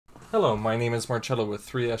Hello, my name is Marcello with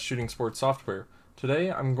 3S Shooting Sports Software. Today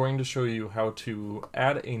I'm going to show you how to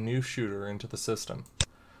add a new shooter into the system.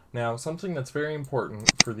 Now, something that's very important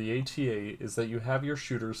for the ATA is that you have your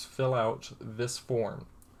shooters fill out this form.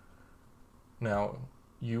 Now,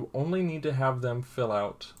 you only need to have them fill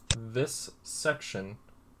out this section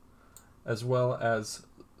as well as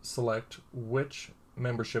select which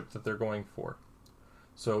membership that they're going for.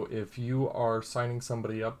 So if you are signing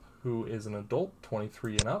somebody up who is an adult,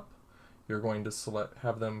 23 and up, you're going to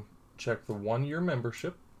have them check the 1-year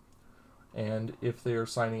membership, and if they are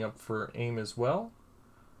signing up for AIM as well,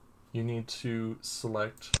 you need to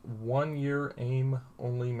select 1-year AIM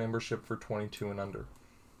only membership for 22 and under.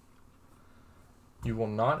 You will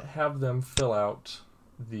not have them fill out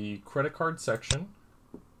the credit card section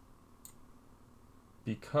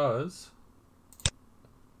because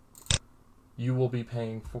they will be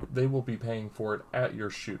paying for it at your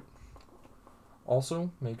shoot. Also,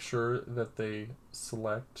 make sure that they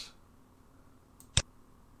select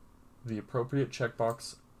the appropriate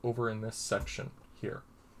checkbox over in this section here.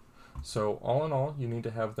 So all in all, you need to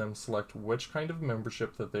have them select which kind of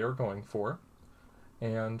membership that they are going for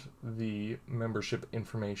and the membership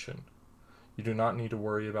information. You do not need to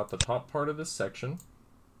worry about the top part of this section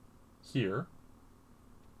here.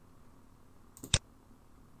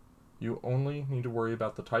 You only need to worry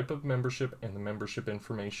about the type of membership and the membership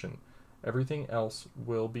information. Everything else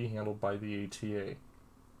will be handled by the ATA.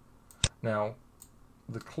 Now,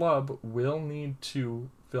 the club will need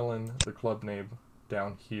to fill in the club name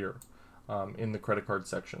down here in the credit card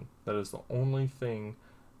section. That is the only thing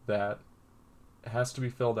that has to be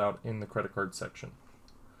filled out in the credit card section.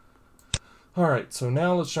 Alright, so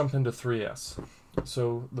now let's jump into 3S.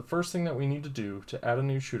 So the first thing that we need to do to add a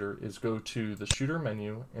new shooter is go to the shooter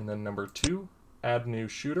menu and then number 2, add new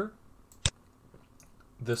shooter.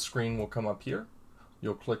 This screen will come up here.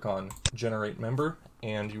 You'll click on generate member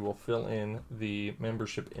and you will fill in the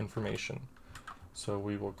membership information. So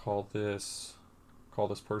we will call this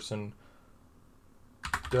person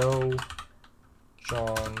Doe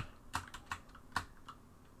John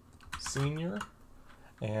Sr.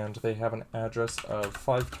 and they have an address of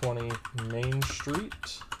 520 Main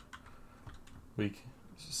Street,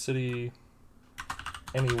 City,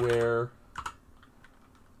 Anywhere,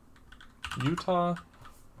 Utah.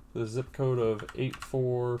 The zip code of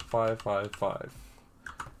 84555,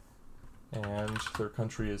 and their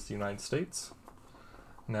country is the United States.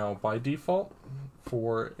 Now, by default,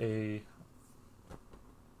 for a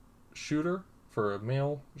shooter, for a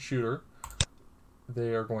male shooter,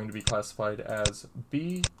 they are going to be classified as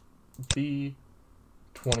B 20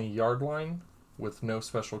 yard line with no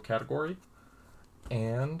special category.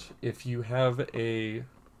 And if you have a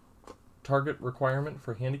target requirement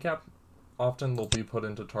for handicap, often they'll be put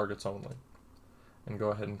into targets only. And go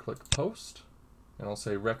ahead and click post, and I'll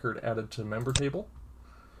say record added to member table.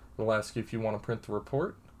 It'll ask you if you want to print the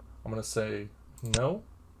report. I'm going to say no,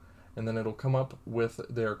 and then it'll come up with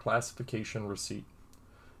their classification receipt.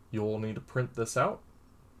 You'll need to print this out.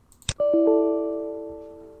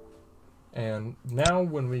 And now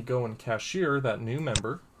when we go and cashier that new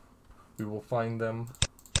member, we will find them.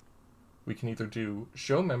 We can either do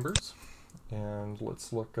show members, and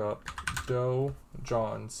let's look up Doe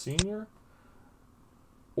John Sr.,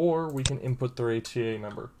 or we can input their ATA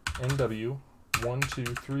number,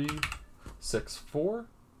 NW12364,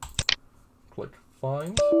 click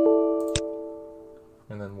find,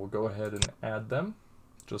 and then we'll go ahead and add them,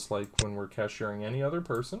 just like when we're cashiering any other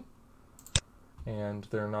person, and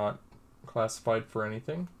they're not classified for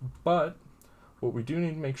anything, but what we do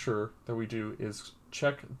need to make sure that we do is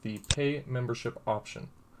check the pay membership option.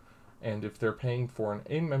 And if they're paying for an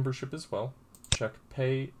AIM membership as well, check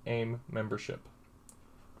Pay AIM Membership.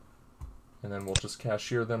 And then we'll just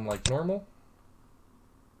cashier them like normal.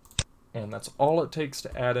 And that's all it takes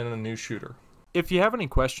to add in a new shooter. If you have any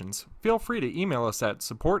questions, feel free to email us at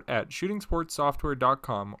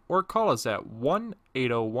support@shootingsportssoftware.com or call us at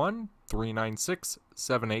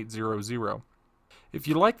 1-801-396-7800. If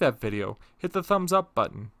you like that video, hit the thumbs up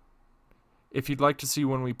button. If you'd like to see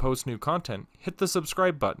when we post new content, hit the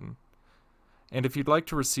subscribe button. And if you'd like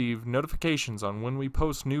to receive notifications on when we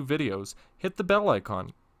post new videos, hit the bell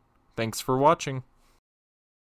icon. Thanks for watching.